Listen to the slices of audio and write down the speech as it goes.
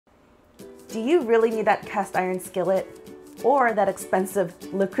Do you really need that cast iron skillet or that expensive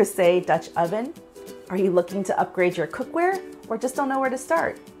Le Creuset Dutch oven? Are you looking to upgrade your cookware or just don't know where to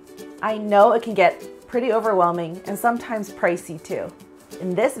start? I know it can get pretty overwhelming and sometimes pricey too.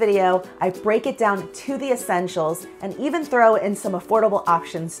 In this video, I break it down to the essentials and even throw in some affordable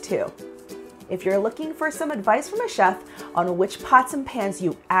options too. If you're looking for some advice from a chef on which pots and pans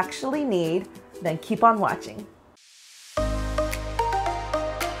you actually need, then keep on watching.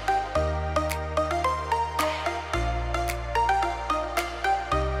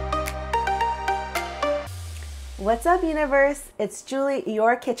 What's up, universe? It's Julie,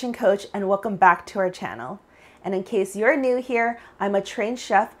 your kitchen coach, and welcome back to our channel. And in case you're new here, I'm a trained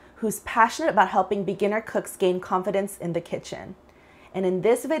chef who's passionate about helping beginner cooks gain confidence in the kitchen. And in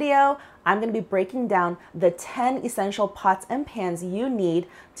this video, I'm going to be breaking down the 10 essential pots and pans you need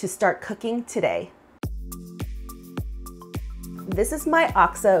to start cooking today. This is my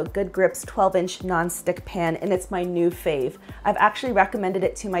OXO Good Grips 12-inch non-stick pan, and it's my new fave. I've actually recommended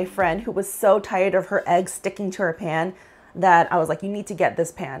it to my friend who was so tired of her eggs sticking to her pan that I was like, you need to get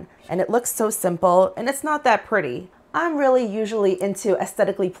this pan. And it looks so simple, and it's not that pretty. I'm really usually into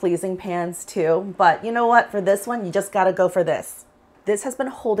aesthetically pleasing pans too, but you know what? For this one, you just gotta go for this. This has been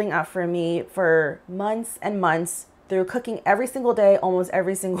holding up for me for months and months through cooking every single day, almost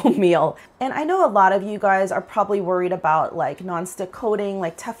every single meal. And I know a lot of you guys are probably worried about like non-stick coating,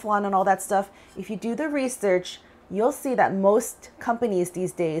 like Teflon and all that stuff. If you do the research, you'll see that most companies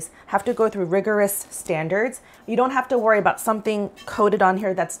these days have to go through rigorous standards. You don't have to worry about something coated on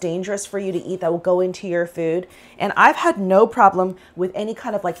here that's dangerous for you to eat that will go into your food. And I've had no problem with any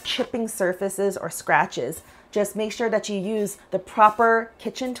kind of like chipping surfaces or scratches. Just make sure that you use the proper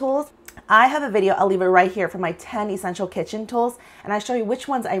kitchen tools. I have a video, I'll leave it right here, for my 10 essential kitchen tools, and I show you which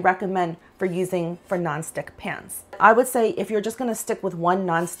ones I recommend for using for non-stick pans. I would say if you're just gonna stick with one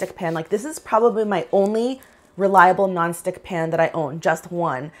non-stick pan, like this is probably my only reliable non-stick pan that I own, just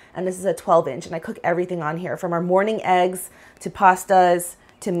one, and this is a 12-inch, and I cook everything on here, from our morning eggs to pastas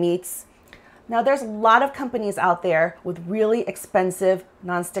to meats. Now there's a lot of companies out there with really expensive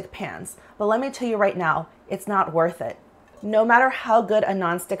non-stick pans, but let me tell you right now, it's not worth it. No matter how good a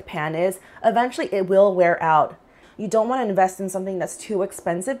non-stick pan is, eventually it will wear out. You don't want to invest in something that's too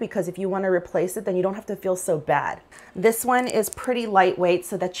expensive, because if you want to replace it, then you don't have to feel so bad. This one is pretty lightweight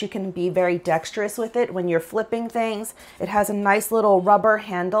so that you can be very dexterous with it when you're flipping things. It has a nice little rubber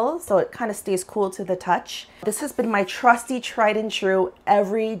handle, so it kind of stays cool to the touch. This has been my trusty, tried and true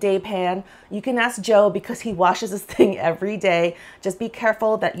everyday pan. You can ask Joe because he washes this thing every day. Just be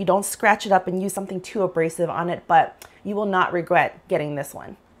careful that you don't scratch it up and use something too abrasive on it, but you will not regret getting this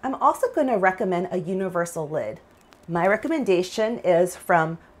one. I'm also going to recommend a universal lid. My recommendation is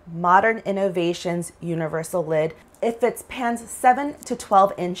from Modern Innovations Universal Lid. It fits pans 7 to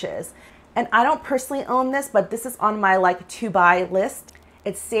 12 inches. And I don't personally own this, but this is on my like to buy list.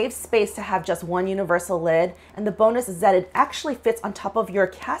 It saves space to have just one universal lid. And the bonus is that it actually fits on top of your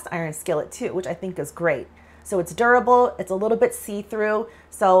cast iron skillet too, which I think is great. So it's durable, it's a little bit see-through,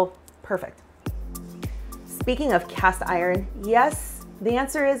 so perfect. Speaking of cast iron, yes, the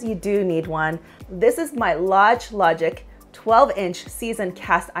answer is you do need one. This is my Lodge Logic 12-inch seasoned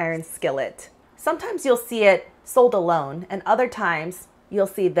cast iron skillet. Sometimes you'll see it sold alone, and other times you'll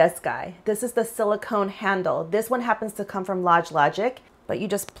see this guy. This is the silicone handle. This one happens to come from Lodge Logic, but you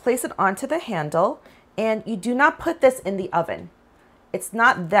just place it onto the handle, and you do not put this in the oven. It's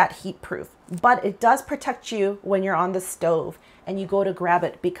not that heat proof, but it does protect you when you're on the stove and you go to grab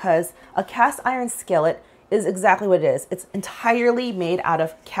it, because a cast iron skillet is exactly what it is. It's entirely made out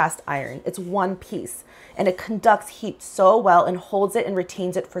of cast iron. It's one piece, and it conducts heat so well and holds it and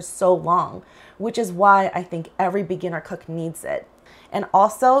retains it for so long, which is why I think every beginner cook needs it. And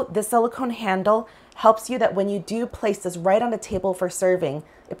also, the silicone handle helps you that when you do place this right on the table for serving,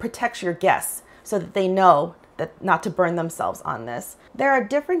 it protects your guests so that they know that not to burn themselves on this. There are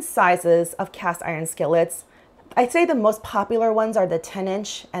different sizes of cast iron skillets. I'd say the most popular ones are the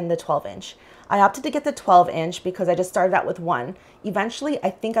 10-inch and the 12-inch. I opted to get the 12-inch because I just started out with one. Eventually, I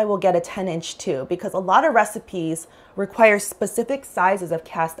think I will get a 10-inch too, because a lot of recipes require specific sizes of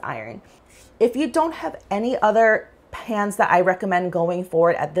cast iron. If you don't have any other pans that I recommend going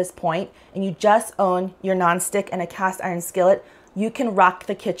forward at this point, and you just own your non-stick and a cast iron skillet, you can rock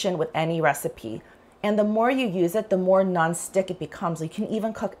the kitchen with any recipe. And the more you use it, the more non-stick it becomes. You can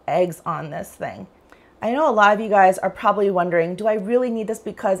even cook eggs on this thing. I know a lot of you guys are probably wondering, do I really need this,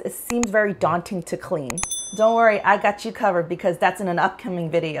 because it seems very daunting to clean? Don't worry, I got you covered, because that's in an upcoming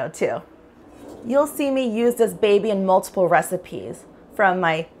video too. You'll see me use this baby in multiple recipes, from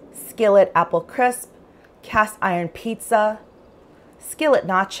my skillet apple crisp, cast iron pizza, skillet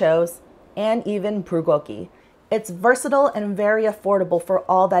nachos, and even bulgogi. It's versatile and very affordable for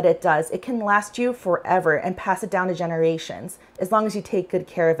all that it does. It can last you forever and pass it down to generations as long as you take good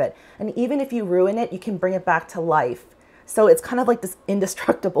care of it. And even if you ruin it, you can bring it back to life. So it's kind of like this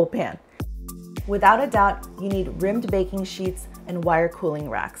indestructible pan. Without a doubt, you need rimmed baking sheets and wire cooling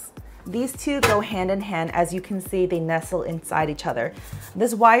racks. These two go hand in hand. As you can see, they nestle inside each other.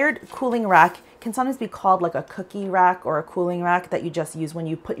 This wired cooling rack can sometimes be called like a cookie rack or a cooling rack that you just use when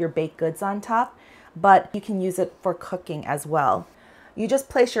you put your baked goods on top, but you can use it for cooking as well. You just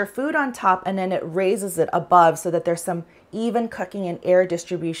place your food on top and then it raises it above so that there's some even cooking and air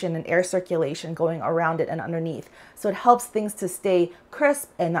distribution and air circulation going around it and underneath. So it helps things to stay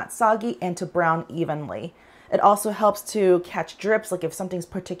crisp and not soggy and to brown evenly. It also helps to catch drips, like if something's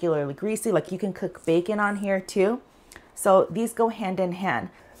particularly greasy, like you can cook bacon on here too. So these go hand in hand.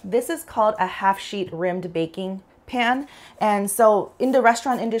 This is called a half sheet rimmed baking pan. And so in the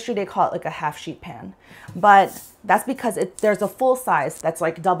restaurant industry, they call it like a half sheet pan. But that's because there's a full size that's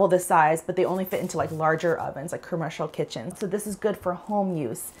like double the size, but they only fit into like larger ovens, like commercial kitchens. So this is good for home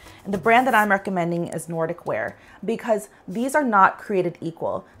use. And the brand that I'm recommending is Nordic Ware because these are not created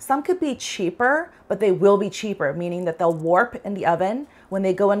equal. Some could be cheaper, but they will be cheaper, meaning that they'll warp in the oven. When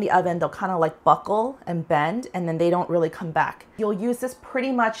they go in the oven, they'll kind of like buckle and bend, and then they don't really come back. You'll use this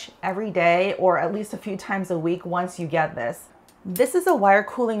pretty much every day or at least a few times a week once you get this. This is a wire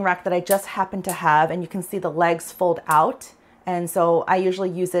cooling rack that I just happen to have, and you can see the legs fold out. And so I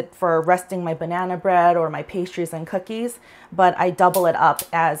usually use it for resting my banana bread or my pastries and cookies, but I double it up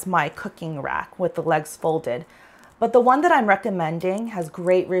as my cooking rack with the legs folded. But the one that I'm recommending has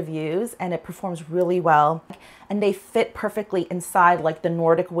great reviews and it performs really well. And they fit perfectly inside like the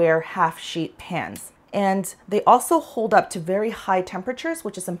Nordic Ware half sheet pans. And they also hold up to very high temperatures,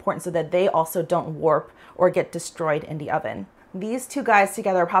 which is important so that they also don't warp or get destroyed in the oven. These two guys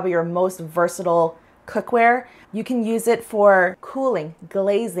together are probably your most versatile cookware. You can use it for cooling,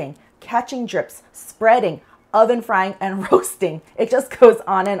 glazing, catching drips, spreading, oven frying, and roasting. It just goes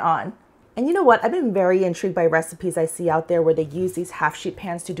on and on. And you know what? I've been very intrigued by recipes I see out there where they use these half sheet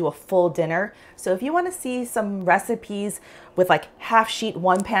pans to do a full dinner. So if you want to see some recipes with like half sheet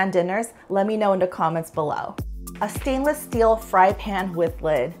one pan dinners, let me know in the comments below. A stainless steel fry pan with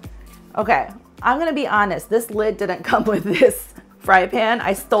lid. Okay, I'm gonna be honest, this lid didn't come with this fry pan.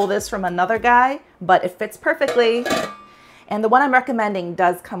 I stole this from another guy, but it fits perfectly. And the one I'm recommending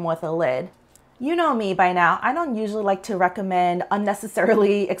does come with a lid. You know me by now, I don't usually like to recommend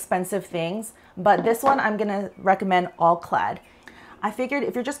unnecessarily expensive things, but this one I'm gonna recommend all clad. I figured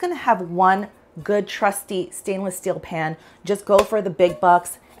if you're just gonna have one good trusty stainless steel pan, just go for the big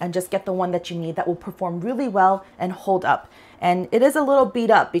bucks and just get the one that you need that will perform really well and hold up. And it is a little beat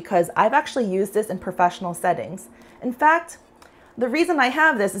up because I've actually used this in professional settings. In fact, the reason I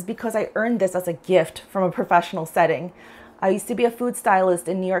have this is because I earned this as a gift from a professional setting. I used to be a food stylist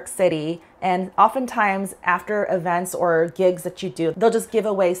in New York City, and oftentimes after events or gigs that you do, they'll just give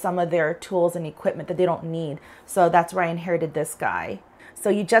away some of their tools and equipment that they don't need. So that's where I inherited this guy. So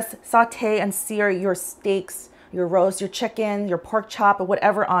you just saute and sear your steaks, your roast, your chicken, your pork chop, or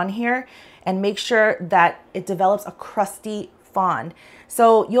whatever on here, and make sure that it develops a crusty fond.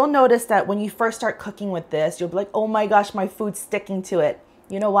 So you'll notice that when you first start cooking with this, you'll be like, oh my gosh, my food's sticking to it.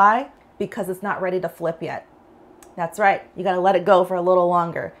 You know why? Because it's not ready to flip yet. That's right, you gotta let it go for a little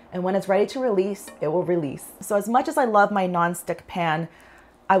longer. And when it's ready to release, it will release. So as much as I love my non-stick pan,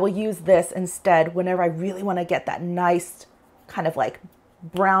 I will use this instead whenever I really wanna get that nice kind of like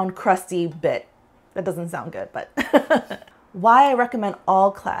brown crusty bit. That doesn't sound good, but. Why I recommend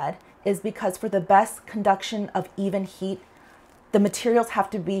all clad is because for the best conduction of even heat, the materials have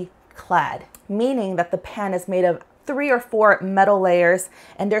to be clad, meaning that the pan is made of 3 or 4 metal layers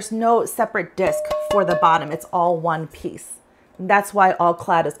and there's no separate disc for the bottom. It's all one piece. That's why all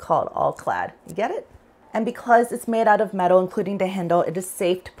clad is called all clad. You get it? And because it's made out of metal, including the handle, it is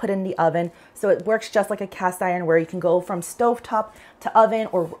safe to put in the oven. So it works just like a cast iron where you can go from stovetop to oven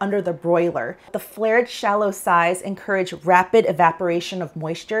or under the broiler. The flared shallow sides encourage rapid evaporation of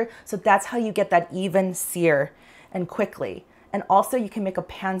moisture. So that's how you get that even sear and quickly. And also you can make a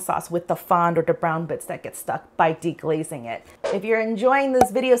pan sauce with the fond or the brown bits that get stuck by deglazing it. If you're enjoying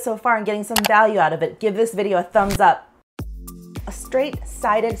this video so far and getting some value out of it, give this video a thumbs up. A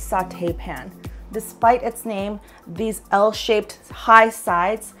straight-sided saute pan. Despite its name, these L-shaped high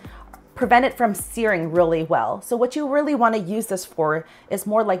sides prevent it from searing really well. So what you really want to use this for is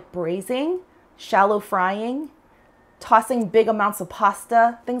more like braising, shallow frying, tossing big amounts of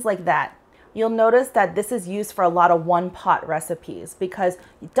pasta, things like that. You'll notice that this is used for a lot of one-pot recipes because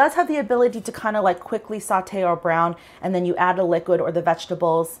it does have the ability to kind of like quickly saute or brown, and then you add a liquid or the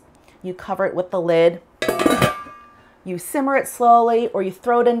vegetables. you cover it with the lid, you simmer it slowly, or you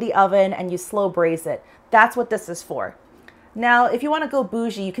throw it in the oven and you slow braise it. That's what this is for. Now, if you want to go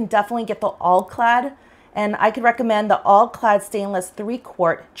bougie, you can definitely get the all-clad, and I could recommend the all-clad stainless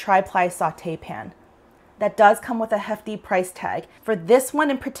 3-quart tri-ply saute pan. That does come with a hefty price tag. For this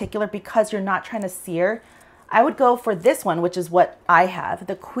one in particular, because you're not trying to sear, I would go for this one, which is what I have,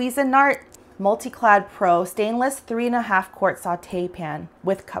 the Cuisinart Multiclad Pro stainless 3.5-quart saute pan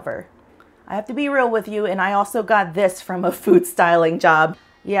with cover. I have to be real with you, and I also got this from a food styling job.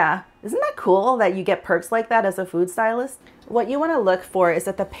 Yeah, isn't that cool that you get perks like that as a food stylist? What you want to look for is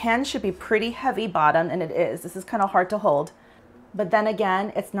that the pan should be pretty heavy bottom, and it is. This is kind of hard to hold. But then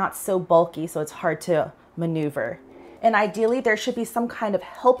again, it's not so bulky, so it's hard to maneuver. And ideally, there should be some kind of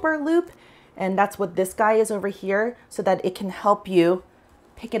helper loop, and that's what this guy is over here, so that it can help you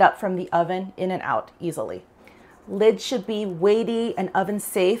pick it up from the oven in and out easily. Lid should be weighty and oven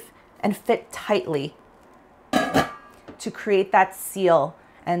safe and fit tightly to create that seal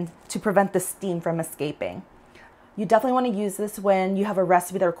and to prevent the steam from escaping. You definitely want to use this when you have a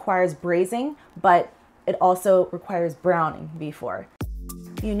recipe that requires braising, but it also requires browning before.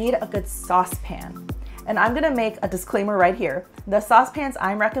 You need a good saucepan. And I'm gonna make a disclaimer right here. The saucepans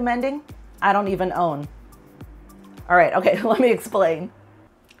I'm recommending, I don't even own. All right, okay, let me explain.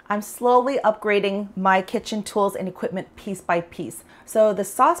 I'm slowly upgrading my kitchen tools and equipment piece by piece. So the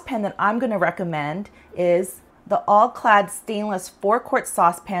saucepan that I'm gonna recommend is the all-clad stainless 4-quart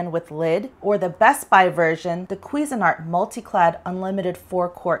saucepan with lid, or the Best Buy version, the Cuisinart Multiclad Unlimited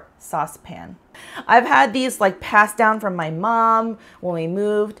 4-quart saucepan. I've had these like passed down from my mom when we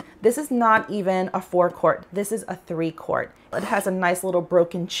moved. This is not even a 4-quart. This is a 3-quart. It has a nice little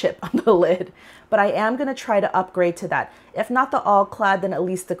broken chip on the lid, but I am gonna try to upgrade to that. If not the all-clad, then at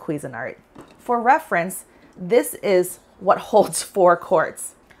least the Cuisinart. For reference, this is what holds 4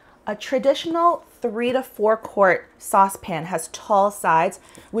 quarts. A traditional 3 to 4 quart saucepan has tall sides,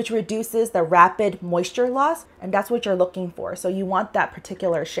 which reduces the rapid moisture loss, and that's what you're looking for. So you want that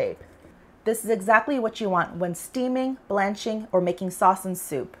particular shape. This is exactly what you want when steaming, blanching, or making sauce and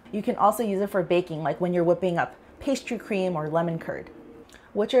soup. You can also use it for baking, like when you're whipping up pastry cream or lemon curd.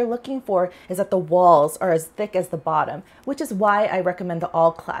 What you're looking for is that the walls are as thick as the bottom, which is why I recommend the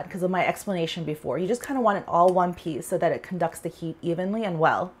all-clad, because of my explanation before. You just kind of want it all one piece so that it conducts the heat evenly and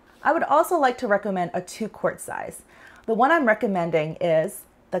well. I would also like to recommend a 2-quart size. The one I'm recommending is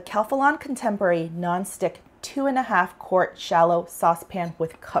the Calphalon Contemporary Non-Stick 2.5-quart shallow saucepan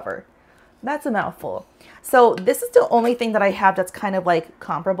with cover. That's a mouthful. So this is the only thing that I have that's kind of like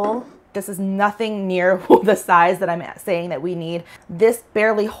comparable. This is nothing near the size that I'm saying that we need. This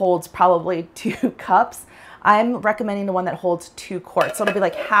barely holds probably 2 cups. I'm recommending the one that holds 2 quarts. So it'll be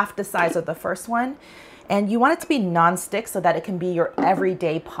like half the size of the first one. And you want it to be non-stick so that it can be your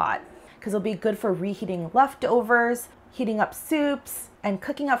everyday pot, because it'll be good for reheating leftovers, heating up soups, and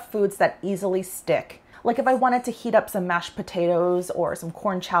cooking up foods that easily stick. Like if I wanted to heat up some mashed potatoes or some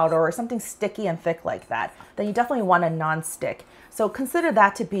corn chowder or something sticky and thick like that, then you definitely want a non-stick. So consider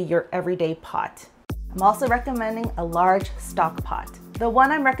that to be your everyday pot. I'm also recommending a large stock pot. The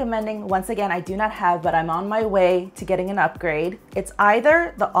one I'm recommending, once again, I do not have, but I'm on my way to getting an upgrade. It's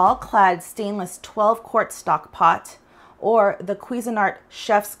either the all-clad stainless 12-quart stock pot or the Cuisinart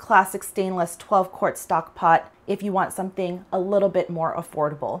Chef's Classic Stainless 12-quart stock pot if you want something a little bit more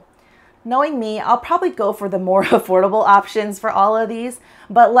affordable. Knowing me, I'll probably go for the more affordable options for all of these,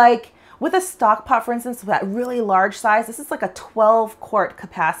 but like with a stock pot, for instance, with that really large size, this is like a 12-quart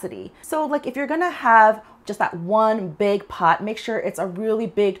capacity. So like if you're gonna have just that one big pot, make sure it's a really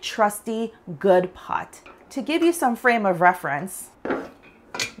big, trusty, good pot. To give you some frame of reference,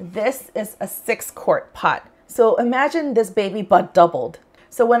 this is a 6-quart pot. So imagine this baby but doubled.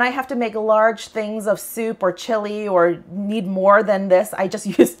 So when I have to make large things of soup or chili or need more than this, I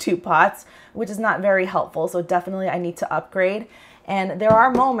just use 2 pots, which is not very helpful. So definitely I need to upgrade. And there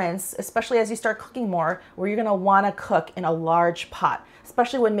are moments, especially as you start cooking more, where you're gonna wanna cook in a large pot,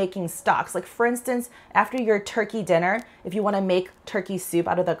 especially when making stocks. Like for instance, after your turkey dinner, if you wanna make turkey soup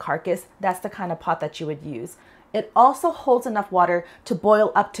out of the carcass, that's the kind of pot that you would use. It also holds enough water to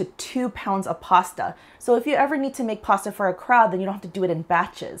boil up to 2 pounds of pasta. So if you ever need to make pasta for a crowd, then you don't have to do it in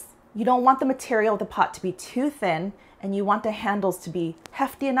batches. You don't want the material of the pot to be too thin, and you want the handles to be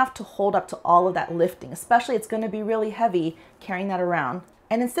hefty enough to hold up to all of that lifting, especially it's gonna be really heavy carrying that around.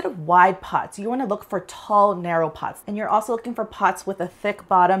 And instead of wide pots, you wanna look for tall, narrow pots. And you're also looking for pots with a thick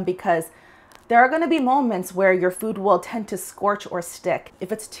bottom, because there are gonna be moments where your food will tend to scorch or stick.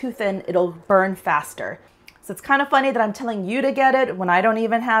 If it's too thin, it'll burn faster. So it's kind of funny that I'm telling you to get it when I don't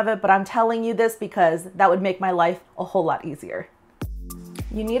even have it, but I'm telling you this because that would make my life a whole lot easier.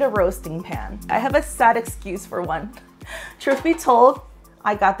 You need a roasting pan. I have a sad excuse for one. Truth be told,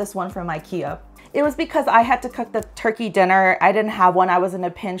 I got this one from IKEA. It was because I had to cook the turkey dinner. I didn't have one, I was in a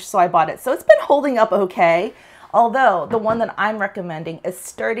pinch, so I bought it. So it's been holding up okay. Although the one that I'm recommending is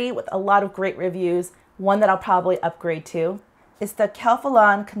sturdy with a lot of great reviews. One that I'll probably upgrade to is the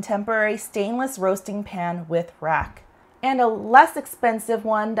Calphalon Contemporary Stainless Roasting Pan with Rack. And a less expensive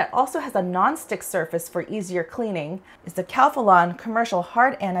one that also has a non-stick surface for easier cleaning is the Calphalon Commercial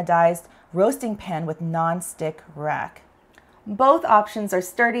Hard Anodized Roasting Pan with non-stick rack. Both options are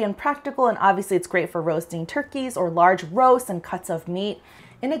sturdy and practical, and obviously it's great for roasting turkeys or large roasts and cuts of meat.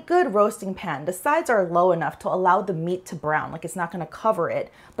 In a good roasting pan, the sides are low enough to allow the meat to brown, like it's not going to cover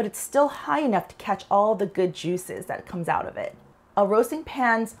it, but it's still high enough to catch all the good juices that comes out of it. A roasting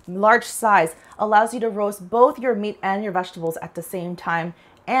pan's large size allows you to roast both your meat and your vegetables at the same time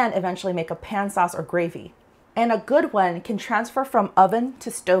and eventually make a pan sauce or gravy. And a good one can transfer from oven to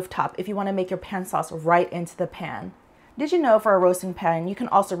stovetop if you want to make your pan sauce right into the pan. Did you know for a roasting pan, you can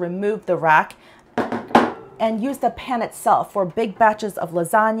also remove the rack and use the pan itself for big batches of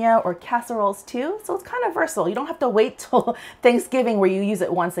lasagna or casseroles too? So it's kind of versatile. You don't have to wait till Thanksgiving where you use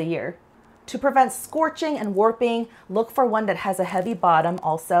it once a year. To prevent scorching and warping, look for one that has a heavy bottom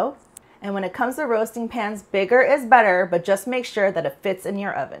also. And when it comes to roasting pans, bigger is better, but just make sure that it fits in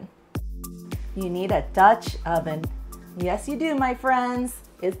your oven. You need a Dutch oven. Yes, you do, my friends.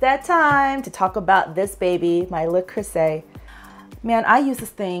 It's that time to talk about this baby, my Le Creuset. Man, I use this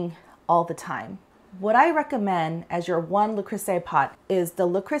thing all the time. What I recommend as your one Le Creuset pot is the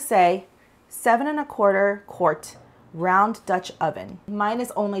Le Creuset 7¼ quart round Dutch oven. Mine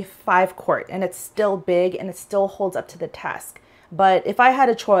is only 5 quart and it's still big and it still holds up to the task. But if I had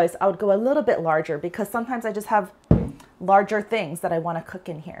a choice, I would go a little bit larger because sometimes I just have larger things that I want to cook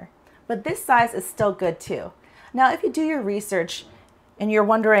in here. But this size is still good too. Now, if you do your research and you're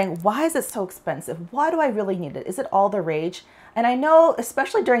wondering, why is it so expensive? Why do I really need it? Is it all the rage? And I know,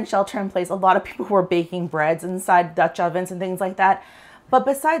 especially during shelter in place, a lot of people were baking breads inside Dutch ovens and things like that. But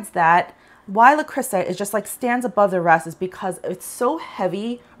besides that, why Le Creuset is just like stands above the rest is because it's so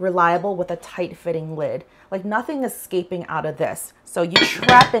heavy, reliable with a tight fitting lid. Like nothing is escaping out of this. So you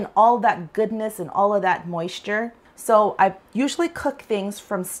trap in all that goodness and all of that moisture. So I usually cook things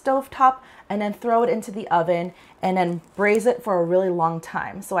from stovetop and then throw it into the oven and then braise it for a really long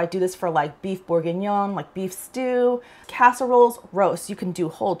time. So I do this for like beef bourguignon, like beef stew, casseroles, roasts. You can do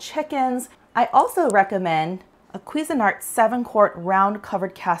whole chickens. I also recommend a Cuisinart 7 quart round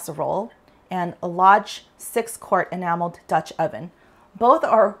covered casserole and a Lodge 6 quart enameled Dutch oven. Both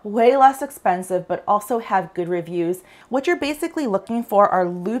are way less expensive, but also have good reviews. What you're basically looking for are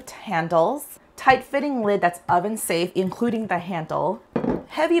looped handles, tight fitting lid that's oven safe, including the handle,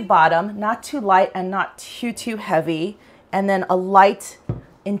 heavy bottom, not too light and not too heavy, and then a light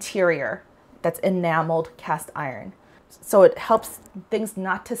interior that's enameled cast iron. So it helps things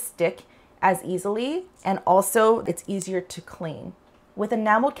not to stick as easily, and also it's easier to clean. With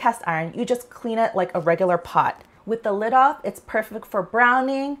enameled cast iron, you just clean it like a regular pot. With the lid off, it's perfect for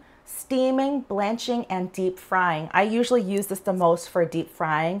browning, steaming, blanching, and deep frying. I usually use this the most for deep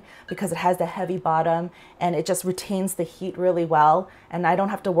frying because it has the heavy bottom and it just retains the heat really well, and I don't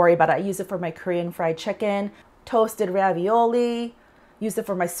have to worry about it. I use it for my Korean fried chicken, toasted ravioli, use it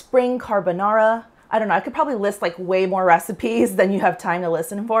for my spring carbonara. I don't know, I could probably list like way more recipes than you have time to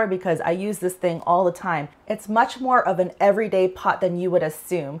listen for because I use this thing all the time. It's much more of an everyday pot than you would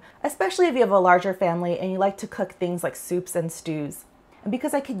assume, especially if you have a larger family and you like to cook things like soups and stews. And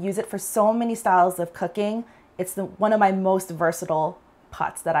because I could use it for so many styles of cooking, it's one of my most versatile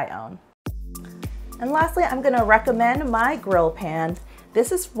pots that I own. And lastly, I'm gonna recommend my grill pan.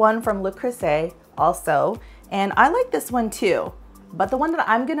 This is one from Le Creuset also, and I like this one too. But the one that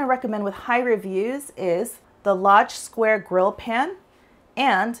I'm gonna recommend with high reviews is the Lodge Square Grill Pan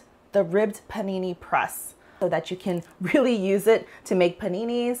and the Ribbed Panini Press, so that you can really use it to make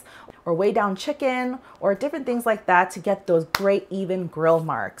paninis or weigh down chicken or different things like that to get those great even grill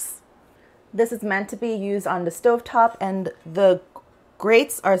marks. This is meant to be used on the stovetop, and the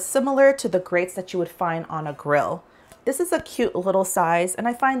grates are similar to the grates that you would find on a grill. This is a cute little size, and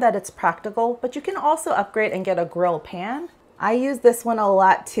I find that it's practical, but you can also upgrade and get a grill pan. I use this one a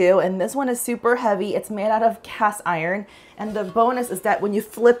lot too, and this one is super heavy. It's made out of cast iron, and the bonus is that when you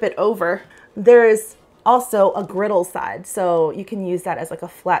flip it over, there is also a griddle side, so you can use that as like a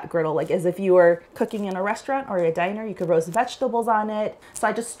flat griddle, like as if you were cooking in a restaurant or a diner. You could roast vegetables on it. So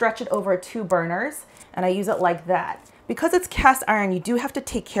I just stretch it over 2 burners, and I use it like that. Because it's cast iron, you do have to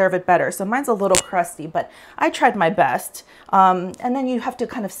take care of it better. So mine's a little crusty, but I tried my best. And then you have to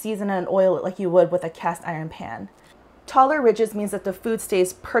kind of season it and oil it like you would with a cast iron pan. Taller ridges means that the food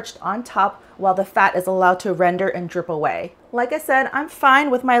stays perched on top while the fat is allowed to render and drip away. Like I said, I'm fine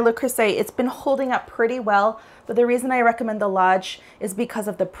with my Le Creuset. It's been holding up pretty well, but the reason I recommend the Lodge is because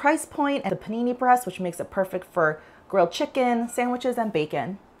of the price point and the panini press, which makes it perfect for grilled chicken, sandwiches, and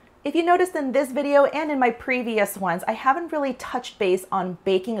bacon. If you noticed in this video and in my previous ones, I haven't really touched base on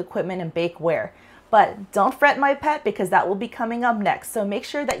baking equipment and bakeware. But don't fret, my pet, because that will be coming up next. So make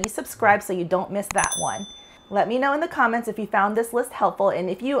sure that you subscribe so you don't miss that one. Let me know in the comments if you found this list helpful and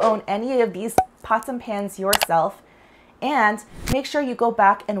if you own any of these pots and pans yourself. And make sure you go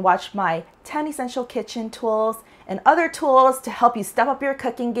back and watch my 10 essential kitchen tools and other tools to help you step up your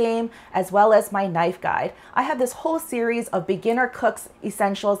cooking game, as well as my knife guide. I have this whole series of beginner cooks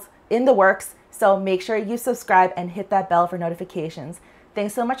essentials in the works, so make sure you subscribe and hit that bell for notifications.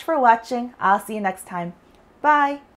 Thanks so much for watching. I'll see you next time. Bye.